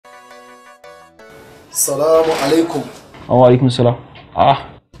Salamu alaikum. Wa alaikum salam.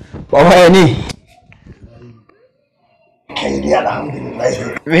 Baba ya ne? Kai ne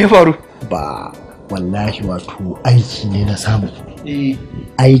alhamdulillah. Me ya faru? Ba wallahi wato aiki ne na samu.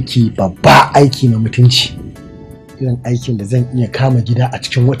 Aiki babba, aiki na mutunci. Irin aikin da zan iya kama gida a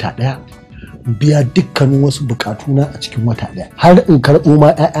cikin wata ɗaya. Biya dukkanin wasu bukatuna a cikin wata ɗaya. Har in karɓo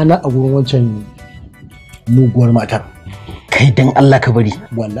ma 'ya'yana a gurin wancan muguwar matar. Kai dan Allah ka bari.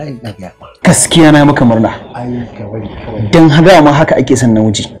 Wallahi na ga. Gaskiya na maka murna. Ai ka bari. Dan haga ma haka ake son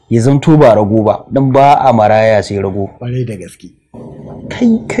namiji. Ya zanto ba rago ba, dan ba a maraya sai rago. Kwarai da gaske.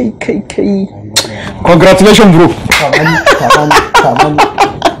 Kai. Congratulations bro. Sabani.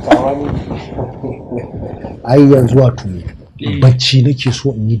 Ai yanzu wato bacci nake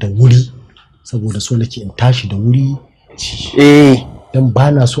so in yi da wuri saboda so nake in tashi da wuri. Dan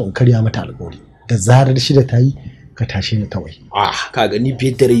ba na so in karya mata alƙawari. Da zarar shida ta yi ka tashi ni kawai. Ka gani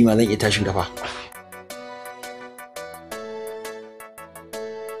biyar da rai ma zan iya tashin kafa.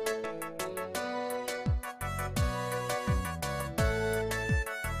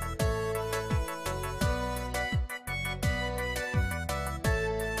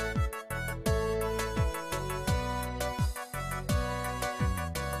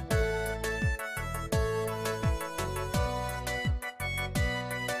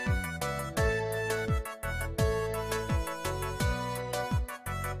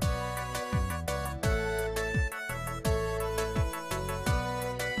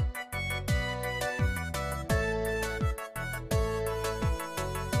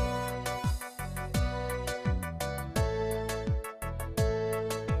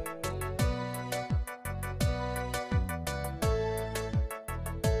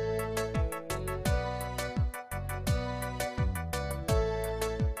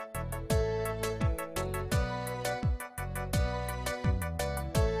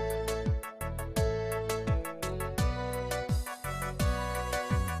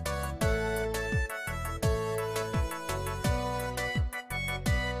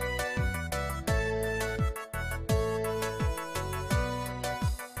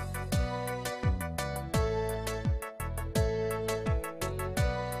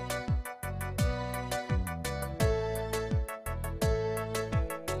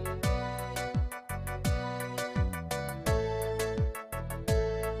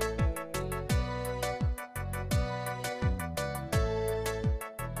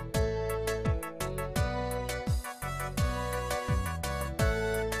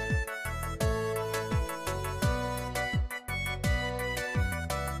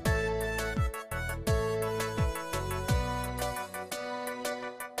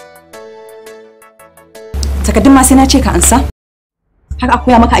 Takaddun ma sai na ce ka ansa? Haka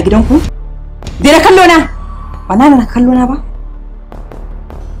akoya maka a gidanku? Dai na kallo na! Ba na kallo na ba?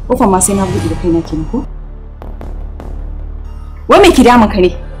 Kofar ma sai na buɗe da kaina kenan ko? Wai me ki damun ka ne?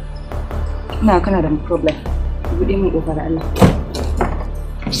 Kana da problem. Buɗe min kofar da Allah.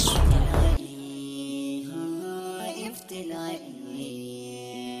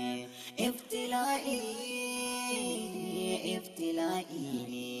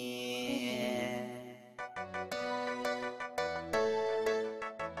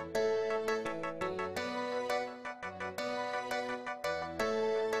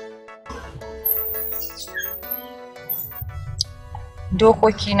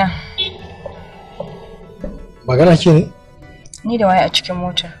 Dokokina. Magana ke ne? Ni da waya a cikin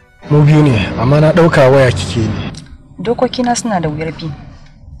motar. Mu biyu ne, amma na ɗauka waya kike ne. Dokokina suna da wuyar bi,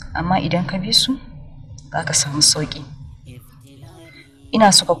 amma idan ka bi su, za ka samu sauƙi.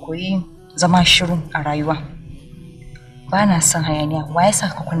 Ina so ka koyi zama shiru a rayuwa. Ba na son hayaniya, wa ya sa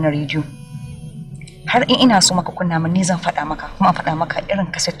ka kunna rediyo? Har in ina so maka kunna min, ni zan faɗa maka, kuma faɗa maka irin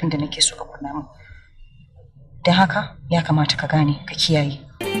kaset ɗin da nake so ka kunna min. Don haka ya kamata ka gane ka kiyaye.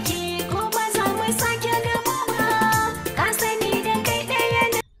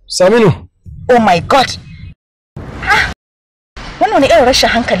 Saminu. Oh my God. Wannan wani irin rashin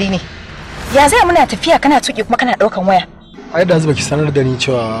hankali ne. Ya zai muna tafiya kana tuki kuma kana daukan waya? Ai da zuba ki sanar da ni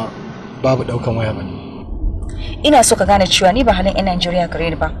cewa babu daukan waya bane. Ina so ka gane cewa ni ba halin ƴan Najeriya gare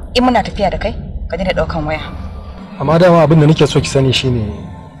ni ba. In muna tafiya da kai, ka daina daukan waya. Amma dama abin da nake so ki sani shine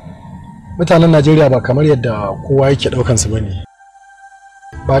mutanen Najeriya ba kamar yadda kowa yake daukan su bane.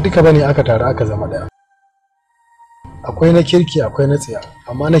 Ba duka bane aka taru aka zama daya. Akwai na kirki akwai na tsiya,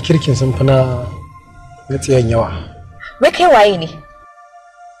 amma na kirkin sun fi na tsiyan yawa. Wai kai waye ne?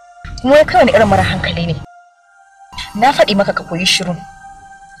 Mu wai kawai irin mara hankali ne. Na faɗi maka ka koyi shiru.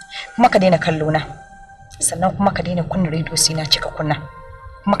 Kuma ka daina kallo na. Sannan kuma ka daina kunna rediyo sai na cika kunna.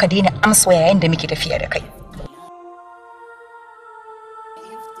 Kuma ka daina amsa yayin da muke tafiya da kai.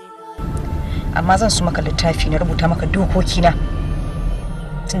 amma zan su maka littafi na rubuta maka dokokina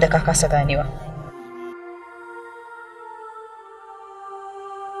tunda ka kasa ganewa.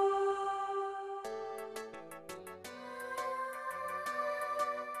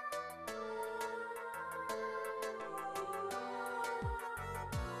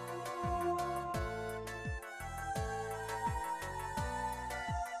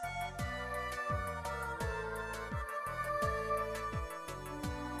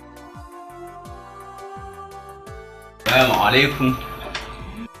 Assalamu alaikum.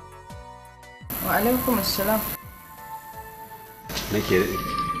 Wa alaikum assalam. Nake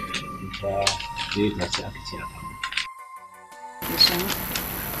ta je ta ce aka ce aka.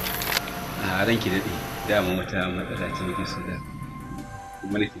 A ranki daɗe, dama wata matsala ce nake so da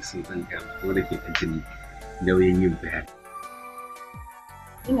kuma nake so zan ga kuma nake kan jini nauyin yin bayani.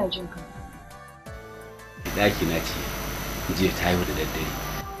 Ina jin ka. Daki na ce jiya ta yi da daddare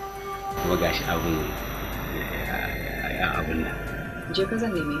kuma gashi abun abun nan. Je ka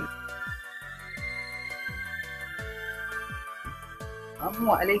zan neme.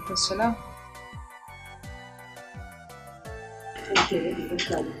 Wa alaikum salam.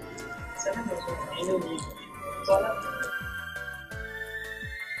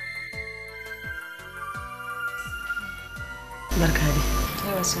 Barka dai.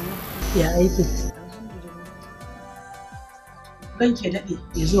 Yawa sanu. Ya aiki? Ranke daɗe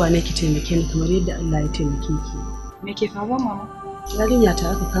ya zuwa ne ki taimake ni kamar yadda Allah ya taimake ki. Me ke faruwa mama? Yarinya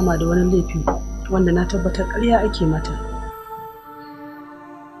ta aka kama da wani laifi wanda na tabbatar ƙarya ake mata.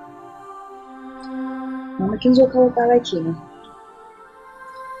 Mama kin zo kawo ƙara kenan.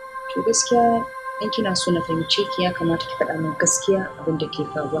 To gaskiya in kina so na fahimce ki ya kamata ki faɗa min gaskiya abin da ke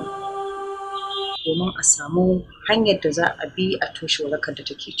faruwa. Domin a samu hanyar da za a bi a toshe warakar da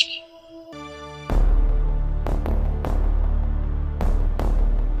take ciki.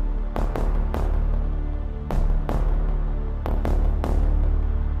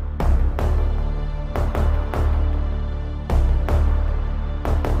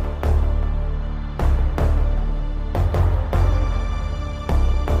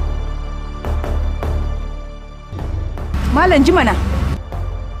 Malam ji mana.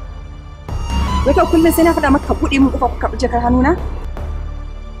 Wai kai kullum sai na faɗa maka ka buɗe min ƙofa ka karɓi jakar hannuna?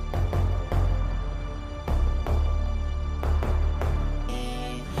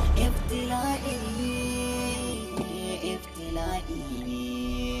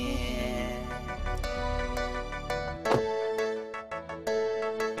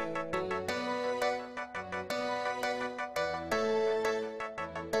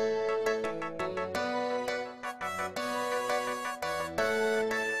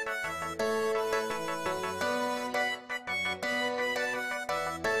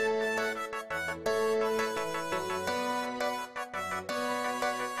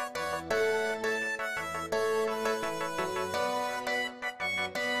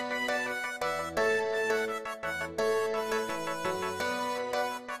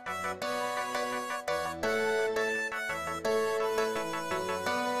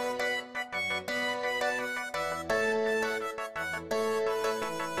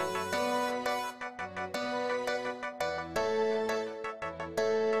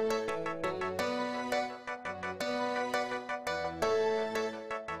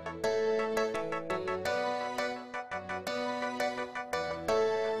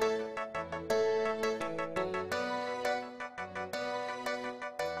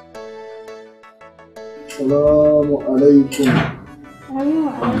 Assalamu alaikum.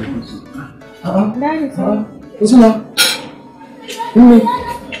 Arewa alaikum. Dadi sai. Usuna.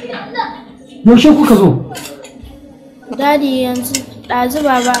 Yaushe kuka zo? Dadi yanzu ɗazu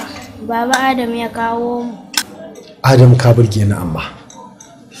baba Adam ya kawo mu. Adam ka burge ni amma.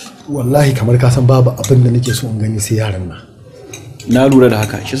 Wallahi kamar ka san babu abin da nake so in gani sai yaran nan. Na lura da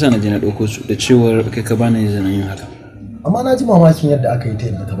haka, shi yasa na je na ɗauko su da cewar kai ka bani izinin yin haka. Amma na ji mamakin yadda aka yi ta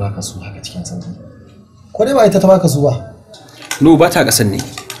yadda ta baka su haka cikin sauki. Ko dai ba ita ta baka su ba? No, ba ta kasan ne.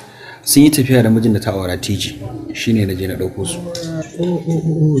 Sun yi tafiya da mijin da ta aura Tiji. Shine na je na ɗauko su.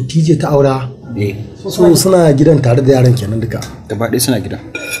 Tiji ta aura? Eh. So suna gidan tare da yaran kenan duka? Gaba ɗaya suna gida.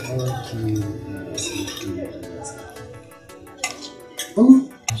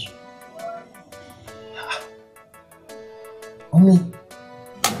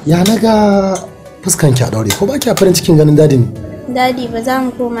 Ya naga fuskanki a daure ko ba kya farin cikin ganin dadi ne? Dadi ba za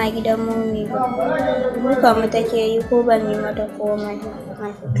mu koma gidan mummy ba. Duka mu take yi ko ba mu mata komai.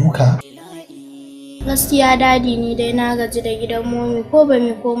 Duka? Gaskiya dadi ni dai na gaji da gidan mummy ko ba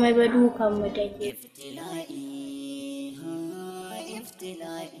mu komai ba dukan mu take.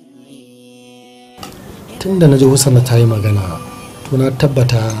 Tunda na ji Husna ta yi magana to na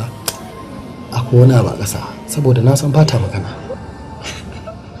tabbata akwai wani ba ƙasa saboda na san bata magana.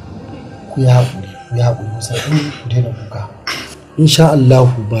 Ku ya haƙuri musa ku daina kuka. Insha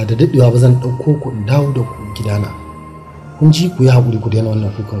Allahu ba da daɗewa ba zan ɗauko ku in dawo da ku gidana. Kun ji ku yi haƙuri ku daina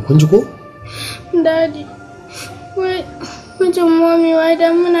wannan kukan kun ji ko? Daddy, wai mijin momi wai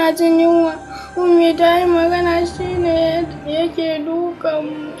dan muna jin yunwa. Ummi ta yi magana shi ne yake dukan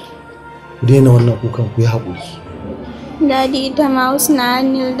mu. Ku daina wannan kukan ku yi haƙuri. Daddy ita ma Husna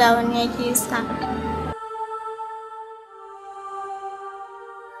hannun da wani yake sa.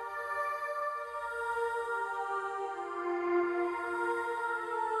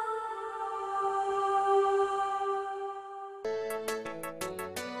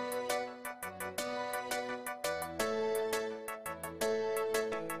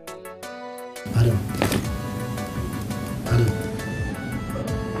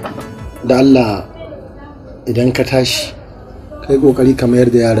 Da Allah idan ka tashi kai kokari ka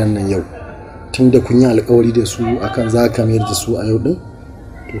mayar da yaran nan yau tunda kun yi alkawari da su akan za ka mayar da su a yau din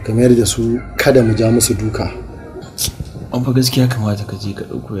to ka mayar da su kada mu ja musu duka. An fa gaskiya kamata ka je ka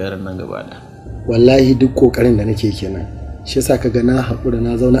dauko yaran nan gaba da. Wallahi duk kokarin da nake kenan shi yasa kaga na haƙura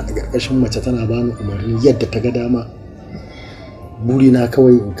na zauna a ƙarƙashin mace tana bani umarni yadda ta ga dama. Burina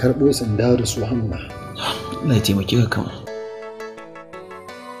kawai in karɓo su in dawo da su hamma. Allah ya taimake ka kama.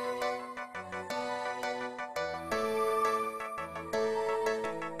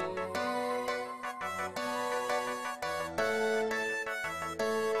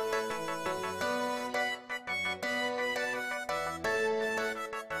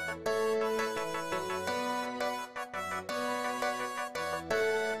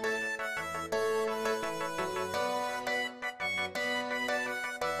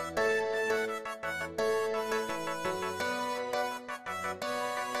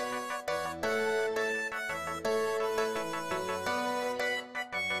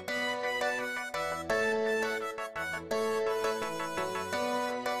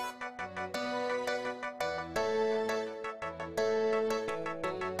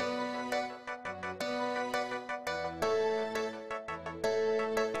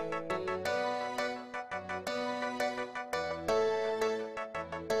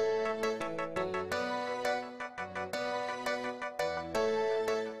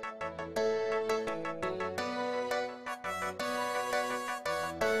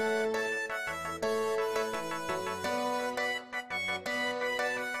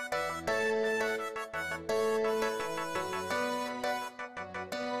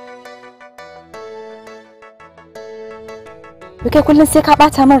 Kai kullum sai ka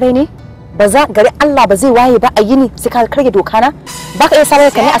bata min rai ne? Ba za gari Allah ba zai waye ba a yini sai ka karge doka na? Ba ka iya sanar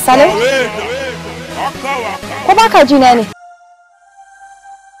ka ne a sanar? Ko ba ka ji na ne?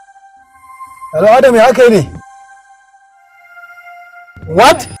 Hello Adam ya kai ne?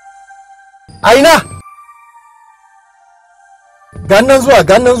 What? Aina? Gannan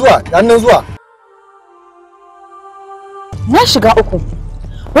zuwa. Na shiga uku.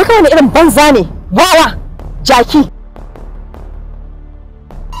 Wai kai wani irin banza ne? Wawa, jaki.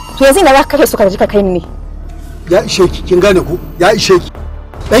 To yanzu ina za ka kai su ka ji ka kai ni ne. Ya ishe ki kin gane ko? Ya ishe ki.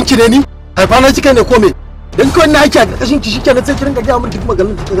 Danki ne ni? Haifa na kika ne ko me? Dan ko ina yake a ƙarƙashin ki shikenan sai ki rinka ga mun duk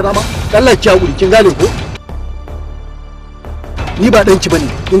maganar da kika dama. Allah ki hakuri kin gane ko? Ni ba danki bane.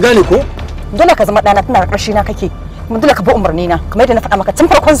 Kin gane ko? Dole ka zama ɗana tana ƙarshe na kake. Kuma dole ka bi umarni na kamar yadda na faɗa maka tun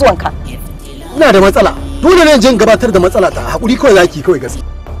farkon zuwanka. Ina da matsala. Dole ne in gabatar da matsala ta. Hakuri kawai zaki kawai gaskiya.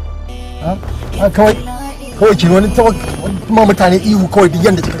 Ha kawai ki wani kuma mutane ihu kawai duk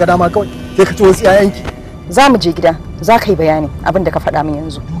yanda kika ga dama kawai sai ka ci wasu yayanki. Za mu je gida za ka yi bayani abin da ka faɗa min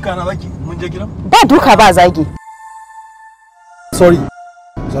yanzu. Duka na zaki mun je gidan? Ba duka ba zagi. Sorry.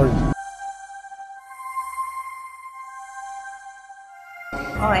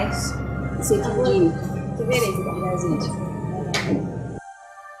 Alright. Sai kin ji ni. Ki bai da gida zai ji.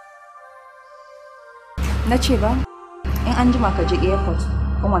 Na ce ba in an jima ka je airport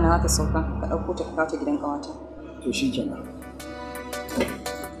kuma na ta sauka ka ɗauko ta kawo ta gidan ƙawata. To shikenan.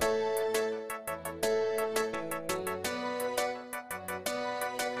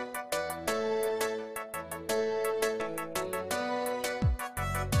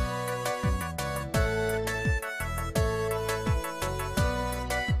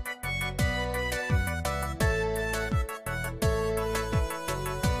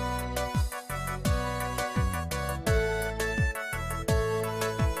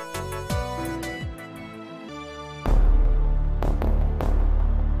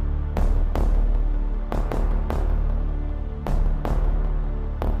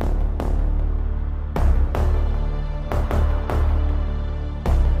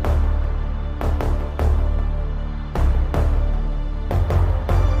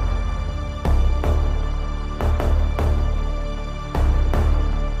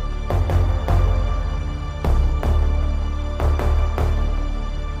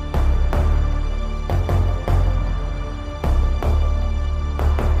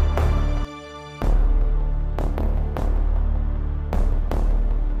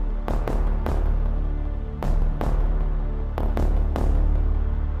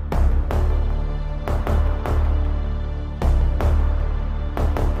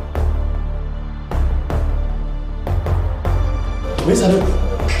 Wai Sadau.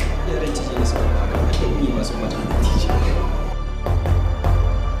 Yaran ciki ne suka fara kan yi masu mata tije.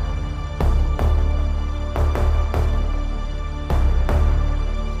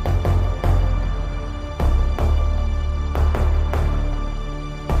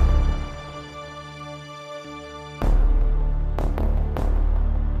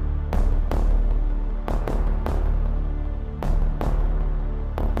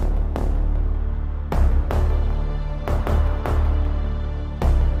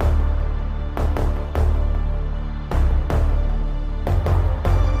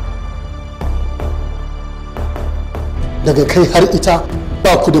 Daga kai har ita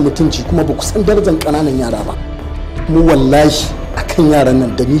ba ku da mutunci kuma ba ku san darajar ƙananan yara ba. Mu wallahi akan yaran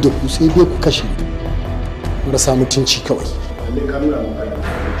nan da ni da ku sai dai ku kashe mu rasa mutunci kawai.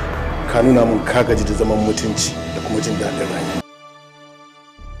 Ka nuna mun ka gaji da zaman mutunci da kuma jin daɗin rayuwa.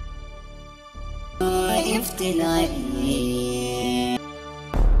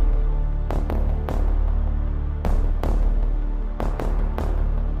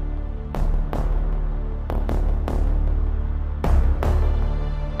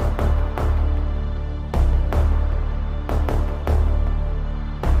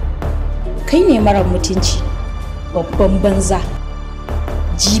 Kai ne marar mutunci, babban banza.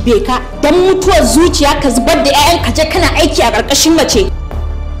 Jibe ka don mutuwar zuciya ka zubar da 'ya'yan ka je kana aiki a ƙarƙashin mace.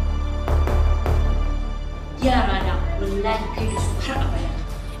 Yara na wallahi kai da su har abada.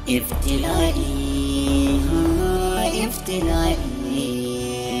 Iftila'i, iftila'i,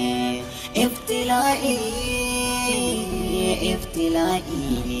 iftila'i, iftila'i.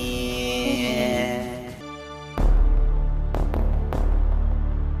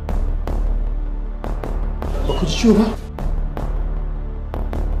 Ba ku ji ciwo ba?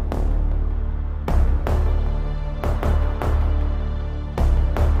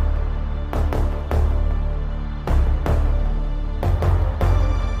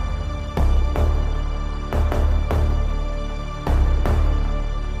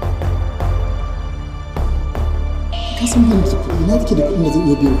 Ka san ban da kuɗi, ina kike da kuɗin da zai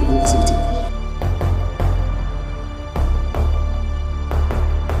iya biyan kuɗin asibiti?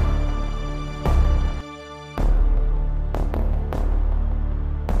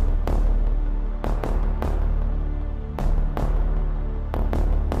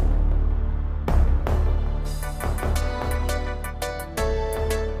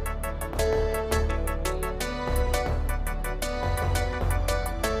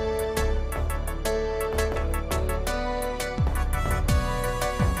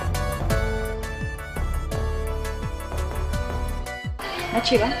 Na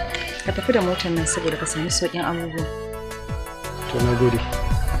ce ba, ka tafi da motar nan saboda ka sami sauƙin abubuwa. To na gode.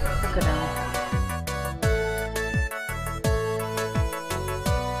 Haka damu.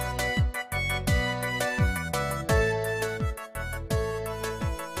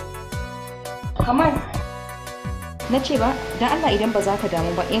 Kamal, na ce ba, don Allah idan ba za ka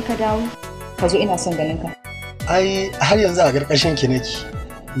damu ba in ka dawo, ka zo ina son ganin ka. Ai har yanzu a ƙarƙashin ki nake.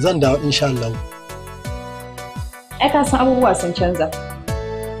 Zan dawo insha Allah. Ai ka san abubuwa sun canza.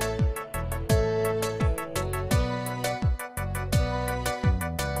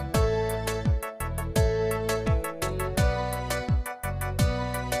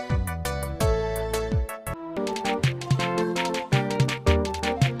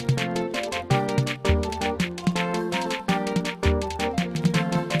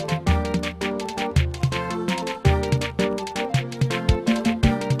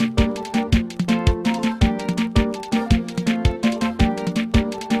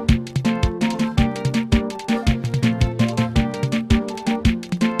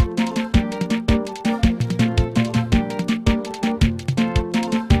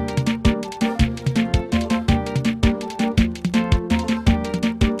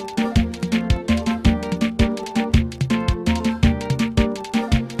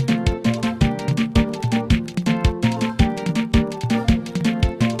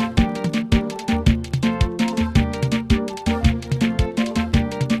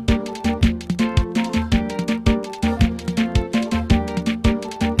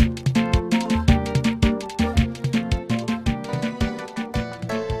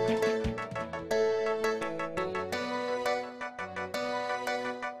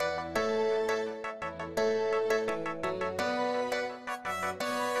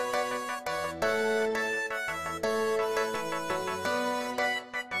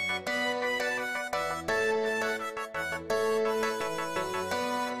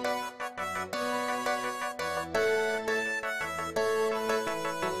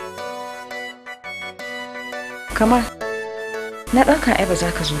 Kamar na ɗauka ai ba za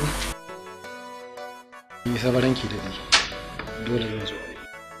ka zo ba. Ni sabaran ki daɗi. dole zan zo.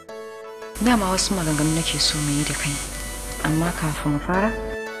 Dama wasu maganganu nake so mu yi da kai, amma kafin mu fara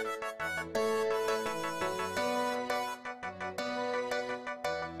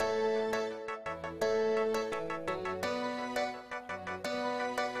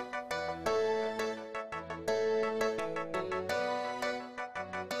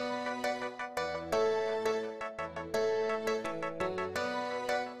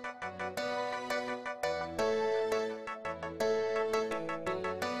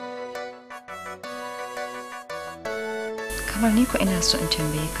kamar ni ko ina so in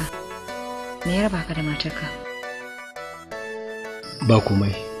tambaye ka, me ya raba ka da matarka? Ba komai.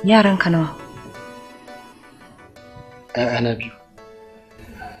 Yaran ka nawa? Ana biyu.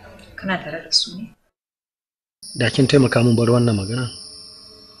 Kana tare da su ne? Da kin taimaka min bar wannan magana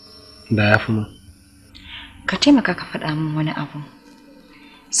da ya fi min. Ka taimaka ka faɗa min wani abu,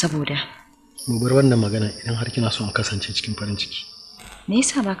 saboda mu bar wannan magana idan har kina so in kasance cikin farin ciki. Me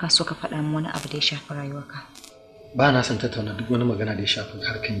yasa baka so ka faɗa min wani abu da ya shafi rayuwarka? Ba na son tattauna duk wani magana da ya shafi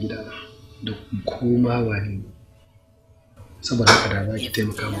harkan gidana da koma wani, saboda haka da za ki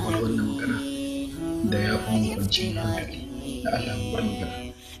taimaka min bar wannan magana da ya fi min kwanciyar hankali da Allah mu bar magana.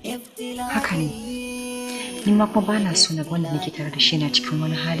 Haka ne, ni ma kuma ba na so na wanda nake tare da shi na cikin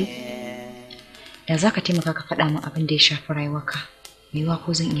wani hali. Da za ka taimaka ka faɗa min abin da ya shafi rayuwarka, yiwuwa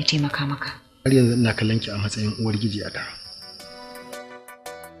ko zan iya taimaka maka. Har yanzu ina kallon ki a matsayin uwar giji a ta.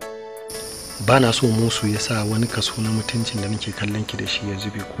 Ba na so musu ya sa wani kaso na mutuncin da nake kallon ki da shi ya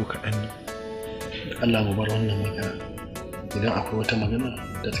zube ko kaɗan ne. Allah mu bar wannan magana. Idan akwai wata magana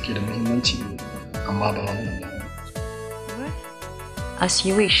da take da muhimmanci amma ba wannan ba. As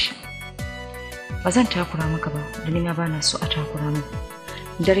you wish. Ba zan takura maka ba, da ni ma ba na so a takura min.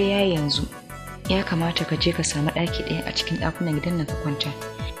 Dare yayi yanzu. Ya kamata ka je ka samu ɗaki ɗaya a cikin ɗakunan gidan nan ka kwanta.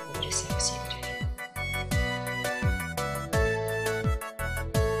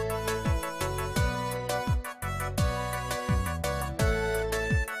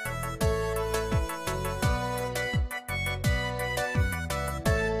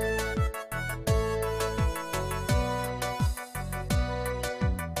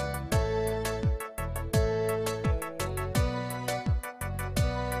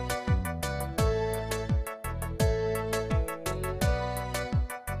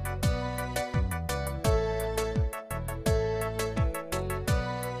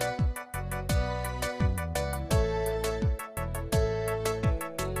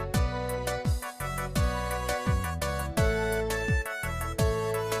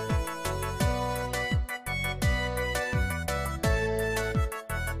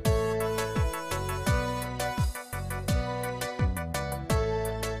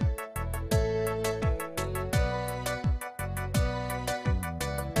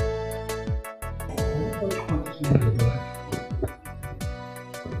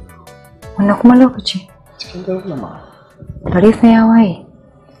 Wannan kuma lokaci? Cikin gargama. Dare fa ya waye.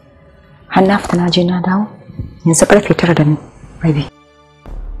 Har na fita na je na dawo. Yanzu karfe 9:30.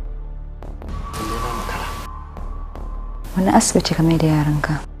 Wannan asibiti ka mai da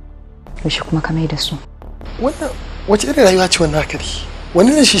yaranka. Yaushe kuma ka mai da su. Wannan wace irin rayuwa ce wannan haka ne?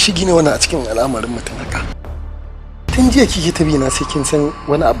 Wani ne shishigi ne wannan a cikin al'amarin mutum haka? Tun jiya kike ta bi na sai kin san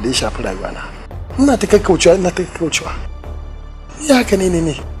wani abu da ya shafi rayuwa na. Ina ta kakkaucewa. Ya haka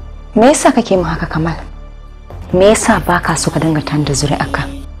ne. Me yasa kake mu haka Kamal? Me yasa baka so ka dinga tanda zuri'arka?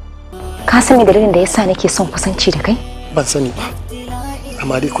 Ka san me dalilin da yasa nake son kusanci da kai? Ban sani ba.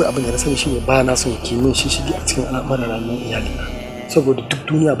 Amma dai kai abin da na sani shine ba na son ki min shishigi a cikin al'amuran rayuwar iyalina. Saboda duk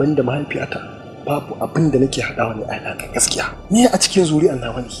duniya ban da mahaifiyata babu abin da nake hadawa ne a alaka gaskiya. Ni a cikin zuri'an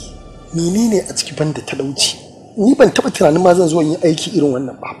nawa ne. Menene a ciki banda talauci? Ni ban taba tunanin ma zan zo in yi aiki irin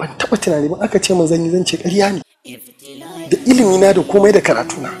wannan ba. Ban taba tunani ba aka ce min zan ce ƙarya ne. Da ilimi na da komai da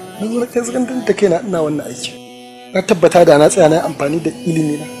karatu na. Mun zo kai zagantar da kaina ina wannan aiki. Na tabbata da na tsaya na amfani da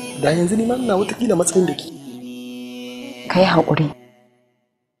ilimi na. Da yanzu ni ma ina wata kila matsayin da ke. Kai haƙuri.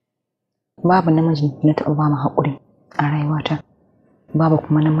 Babu namijin na taɓa ba mu haƙuri a rayuwata. Babu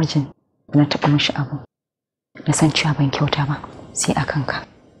kuma namijin na taɓa mishi abu. Na san cewa ban kyauta ba sai a kanka.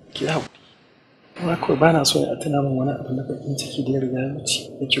 Ki haƙuri. Kuma kawai ba na so a tuna min wani abu na bakin ciki da ya riga ya wuce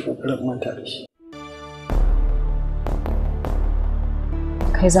yake ƙoƙarin manta da shi.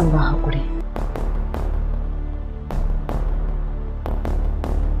 Kai zan ba haƙuri.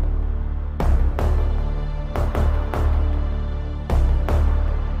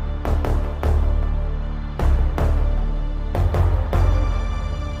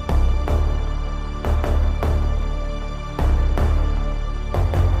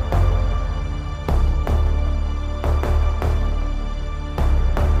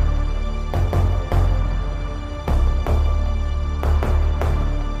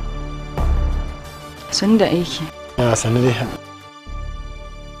 San da aiki. Ya sani dai.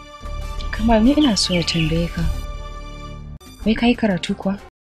 Kamar ni ina so na tambaye ka. Wai kai karatu kuwa?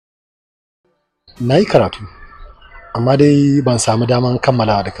 Na yi karatu, amma dai ban samu daman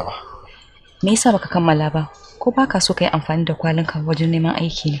kammalawa duka ba. Me yasa baka kammala ba? Ko baka so ka yi amfani da kwalinka wajen neman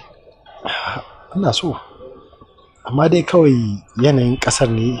aiki ne? Ina so, amma dai kawai yanayin ƙasar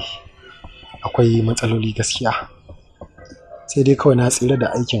ne akwai matsaloli gaskiya. Sai dai kawai na tsira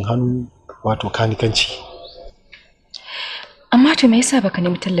da aikin hannu wato kanikanci. Amma to me yasa baka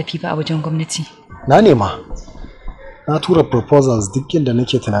nemi tallafi ba a wajen gwamnati? Na nema. Na tura proposals duk inda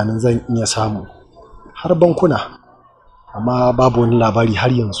nake tunanin zan iya samu. Har bankuna. Amma babu wani labari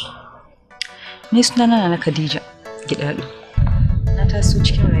har yanzu. Ni sunana na Khadija Gidado. Na taso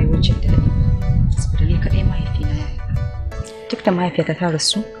cikin rayuwar jin daɗi. Saboda ni kaɗai mahaifina ya haifa. Duk da mahaifiyata ta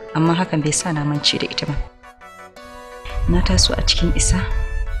rasu, amma hakan bai sa na mance da ita ba. Na taso a cikin isa,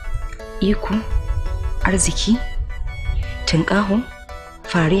 iko, arziki, tunƙaho,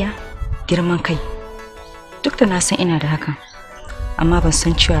 fariya, girman kai. Duk da na san ina da hakan, amma ban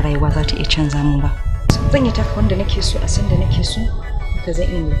san cewa rayuwa za ta iya canza mun ba. Zan yi taka wanda nake so a san da nake so, haka zan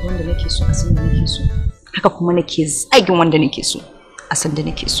iya mulki wanda nake so a san da nake so, haka kuma nake zagin wanda nake so a san da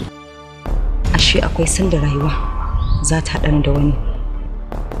nake so. Ashe akwai san da rayuwa za ta haɗa da wani.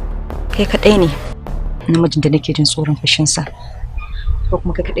 Kai kaɗai ne namijin da nake jin tsoron fushinsa, ko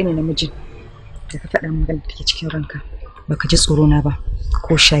kuma kai kaɗai ne namijin da ka faɗa magana da take cikin ranka baka ji tsoro na ba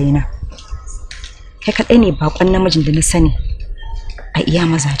ko shayina. Kai kaɗai ne bakon namijin da na sani a iya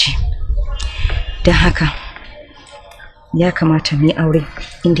mazaje. Don haka ya kamata mu yi aure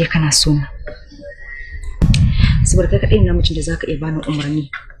inda kana so na. Saboda kai kaɗai ne namijin da zaka iya bani umarni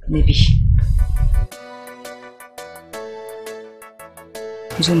na bi.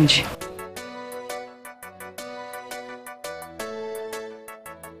 Zo mu je.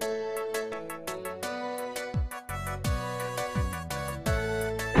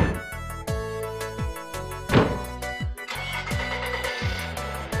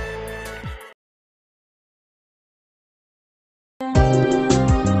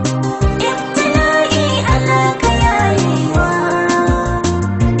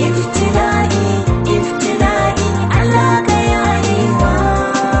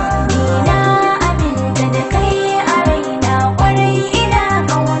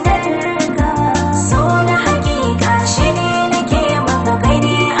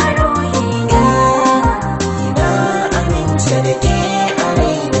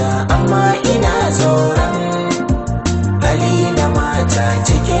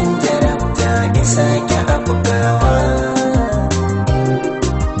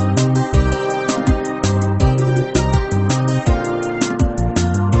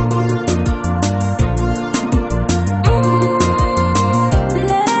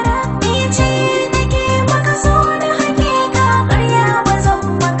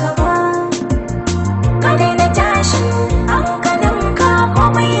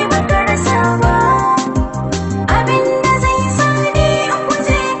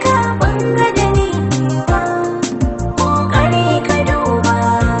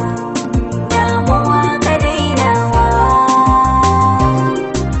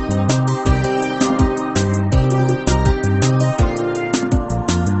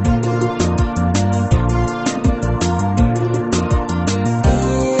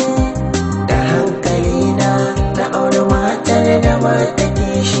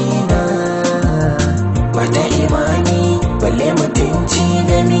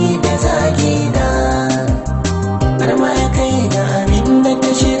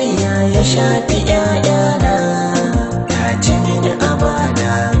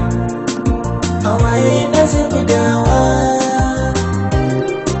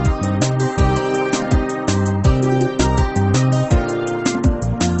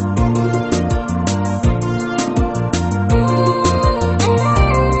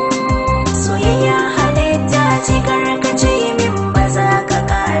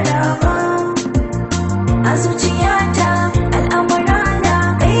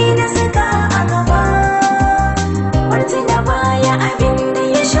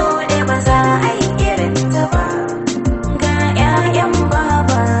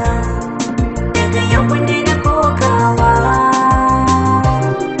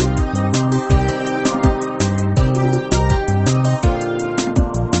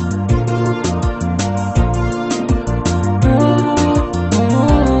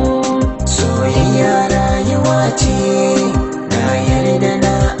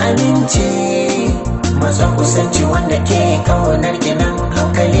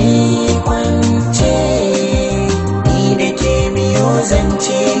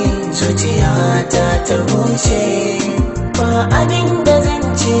 ta huce ba abin da zan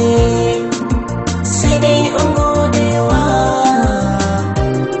ce sai dai in godewa.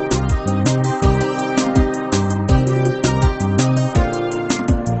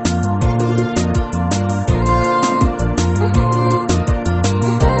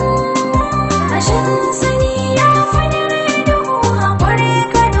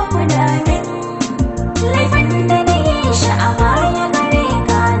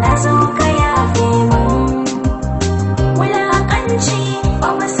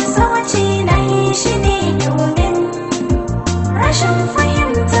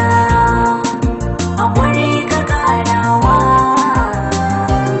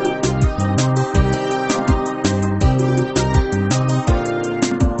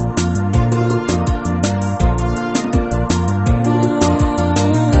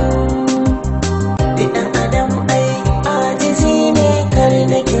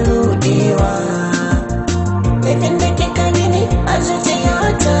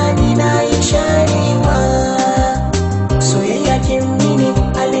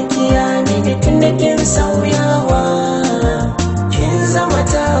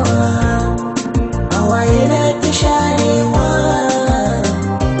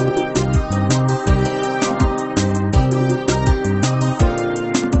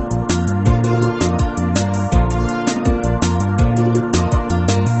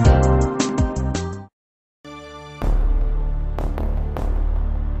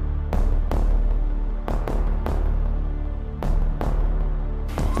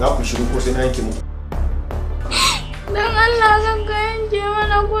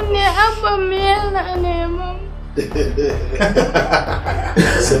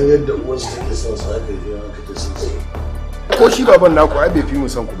 san yadda uwarsu take son su haka yi haka ta sun ko shi baban naku ai bai fi mu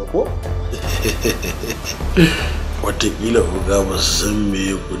san ku ba ko watakila uga ba su san me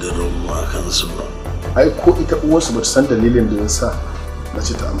ya kudurin mu a kansu ba ai ko ita uwarsu ba ta san dalilin da ya sa na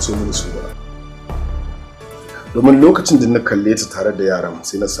ce ta amso mini su ba domin lokacin da na kalle ta tare da yaran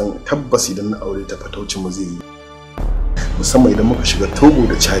sai na san tabbas idan na aure ta fataucin mu zai yi musamman idan muka shiga Togo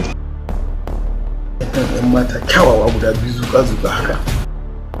da Chadi yan mata kyawawa guda biyu zuƙa haka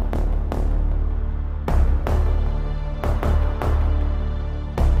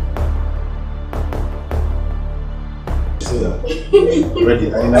ready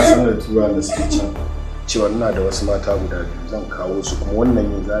ai na san da tura da suke can cewa ina da wasu mata guda biyu zan kawo su kuma wannan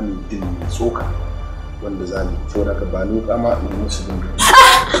yin zamu din tsoka wanda zamu saboda ka ba ni kama in musu din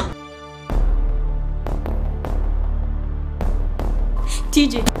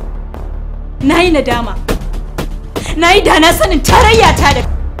TJ na yi nadama na yi da na sanin tarayya ta da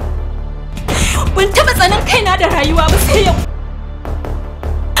ban taɓa tsanin kaina da rayuwa ba sai yau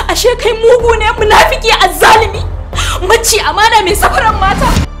ashe kai mugu ne munafiki azzalimi mace amana mai safaran mata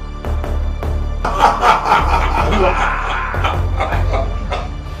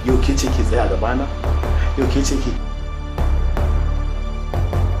yau ke ce ke tsaya gabana yau ke ce ke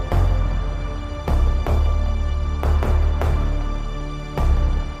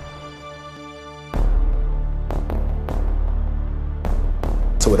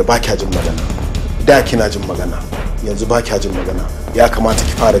saboda ba kya jin magana da kina jin magana yanzu ba kya jin magana ya kamata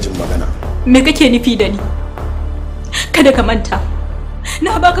ki fara jin magana me kake nufi da ni kada ka manta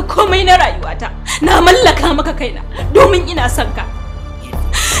na baka komai na rayuwata na mallaka maka kaina domin ina son ka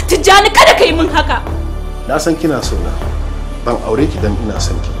Tijjani kada ka yi min haka na san kina so na ban aure ki dan ina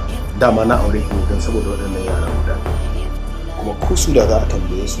son ki dama na aure ki dan saboda waɗannan yaran guda kuma ko su da za a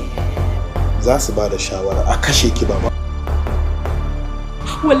tambaye su za su ba da shawara a kashe ki ba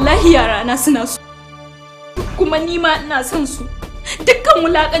wallahi yara na suna so kuma ni ma ina son su dukkan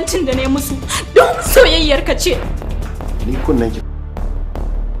wulakancin da na yi musu don soyayyar ka ce ni kunnan ki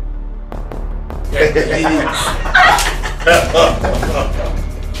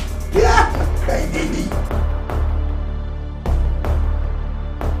kai dai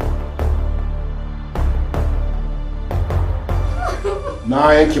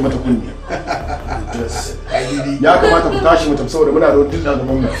na yanke mata kunni ya kamata ku tashi mutum saboda muna da wani dinna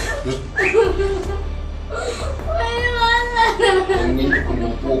gaban mu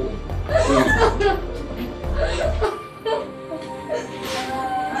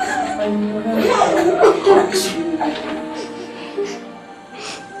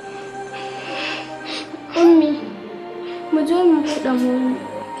Ummi, mu je mu buɗe muni.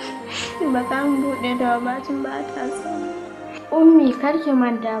 Ba za mu buɗe da bacin ba ta son. Ummi, kar ki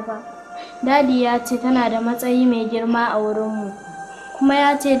manta ba. Dadi ya ce tana da matsayi mai girma a wurinmu. Kuma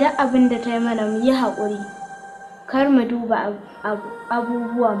ya ce duk abin da ta yi mana mu yi haƙuri. Kar mu duba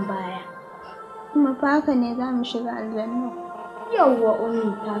abubuwan baya. Kuma fa haka ne za mu shiga aljanna. Yawwa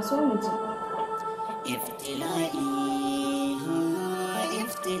Ummi, ta so mu je. Iftila'i,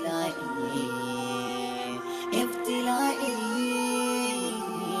 iftila'i, iftila'i,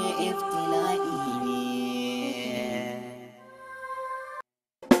 iftila'i.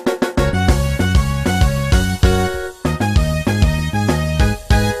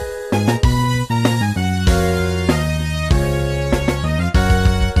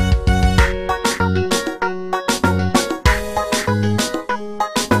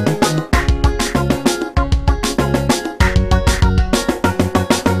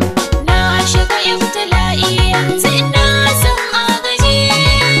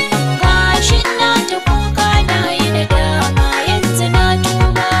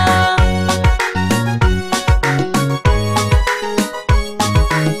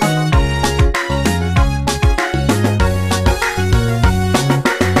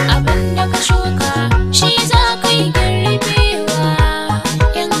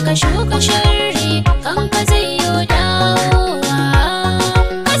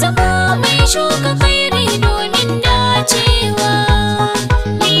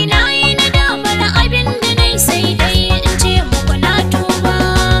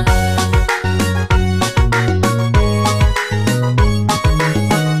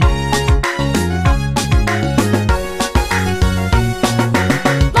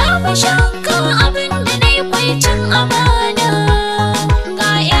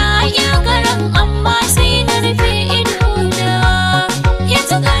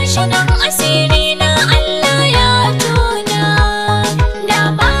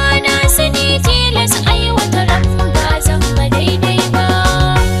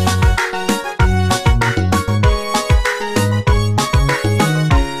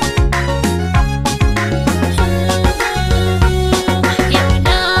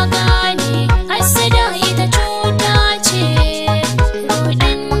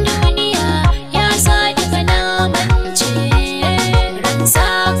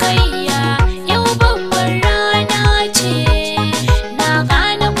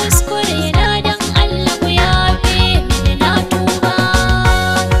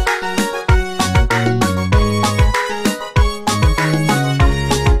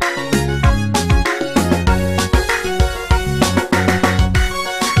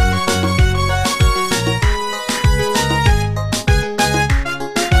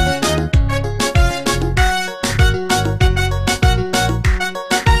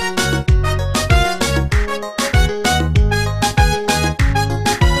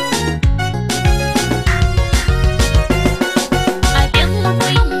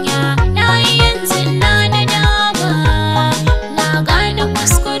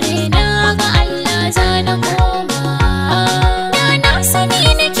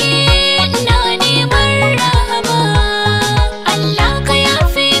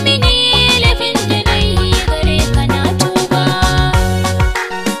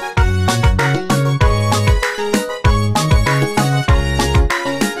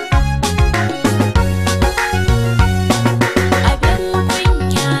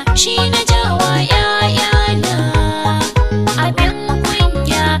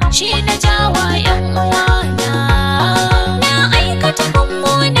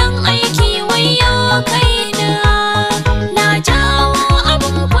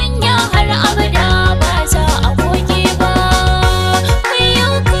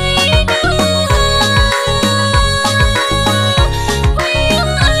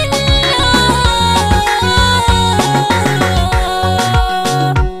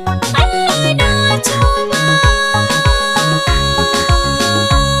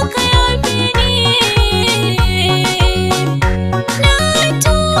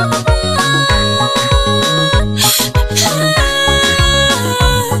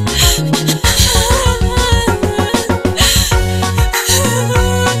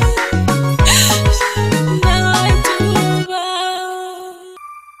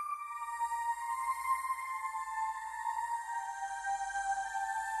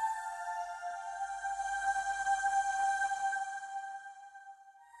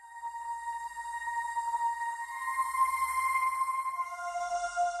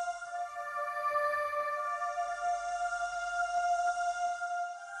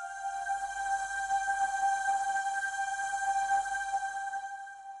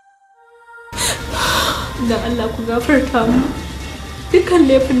 dan Allah ku gafarta mu dukkan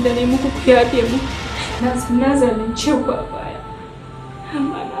laifin da ne muku ku yafe mu na zalunce ku a baya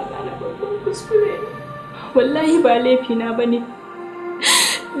amma na gane babban kuskure ne wallahi ba laifi na bane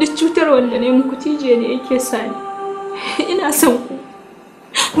duk cutar wanda ne muku tije ne yake sani ina son ku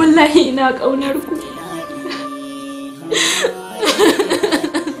wallahi ina kaunar ku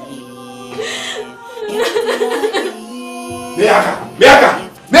Me haka? Me haka?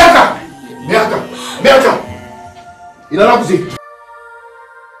 Me haka? Me haka? Me haka? Ina na ku je?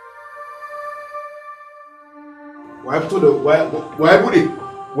 Waye fito da waye bude?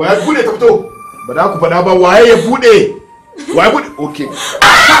 Waye bude ta fito? Ba da ku faɗa ba waye ya bude? Waye bude? Okay.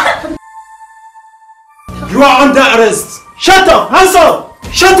 You are under arrest. Shut up, hands up.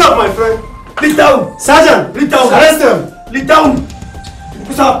 Shut up, my friend. Lead down, Sergeant. Lead down. Arrest them. Lead down.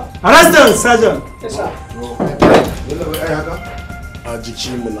 What's up? Arrest them, Sergeant. Yes, sir. A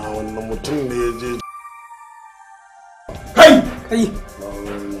jiki mu na wannan mutum ne ya je. Kai! Kai!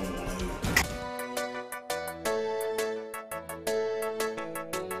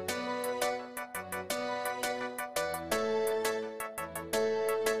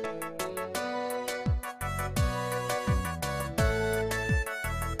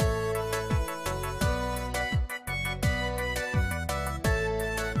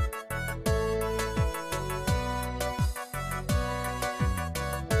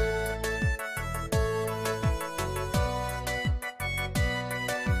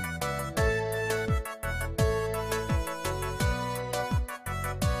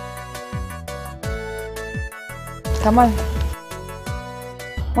 Kamal,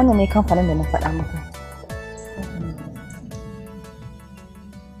 wannan ne kamfanin da na faɗa maka.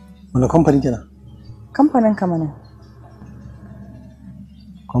 Wani kamfani kenan? Kamfanin kamana.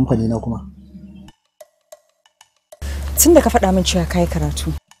 Kamfani na kuma? Tun da ka faɗa min cewa ka yi karatu,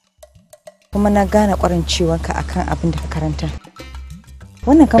 kuma na gane ƙwarancewarka akan abin da ka karanta.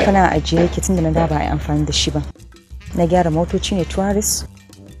 Wannan kamfanin a ajiye yake tun da na da ba a yi amfani da shi ba. Na gyara motoci ne tourist.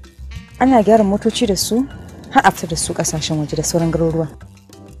 Ana gyara motoci da su har a fita da su kasashen waje da sauran garuruwa.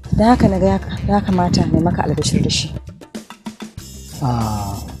 Don haka na ga ya kamata mai maka albashir da shi.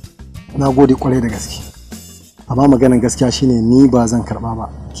 Na gode kwarai da gaske. Amma maganin gaskiya shine ni ba zan karba ba,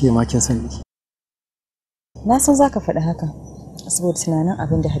 ke ma kin sani. Na san za ka faɗi haka saboda tunanin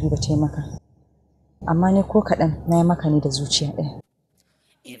abin da Habiba ta yi maka. Amma ne ko kaɗan na yi maka ne da zuciya ɗaya.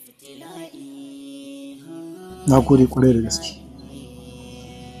 Na gode kwarai da gaske.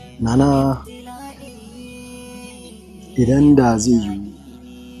 Nana, idan da zai yiwu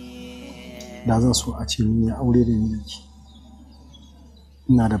da zan so a ce ni ya aure da ni yake.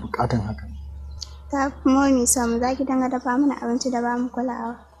 Ina da bukatan haka. Ta kuma me samu zaki danga dafa mana abinci da ba mu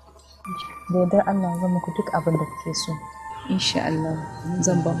kulawa. Da yardar Allah zan muku duk abin da kuke so. Insha Allah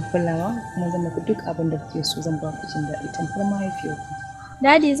zan ba ku kulawa kuma zan muku duk abin da kuke so, zan ba ku jin daɗi tamkar mahaifiyarku.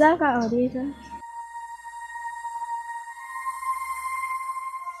 Dadi za ka aure ta?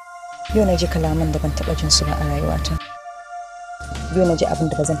 Yau na ji kalaman da ban taɓa jin su ba a rayuwata. Yau na ji abin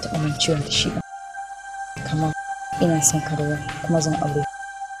da ba zan taɓa mancewa da shi ba. Kamar ina son ka da kuma zan aure.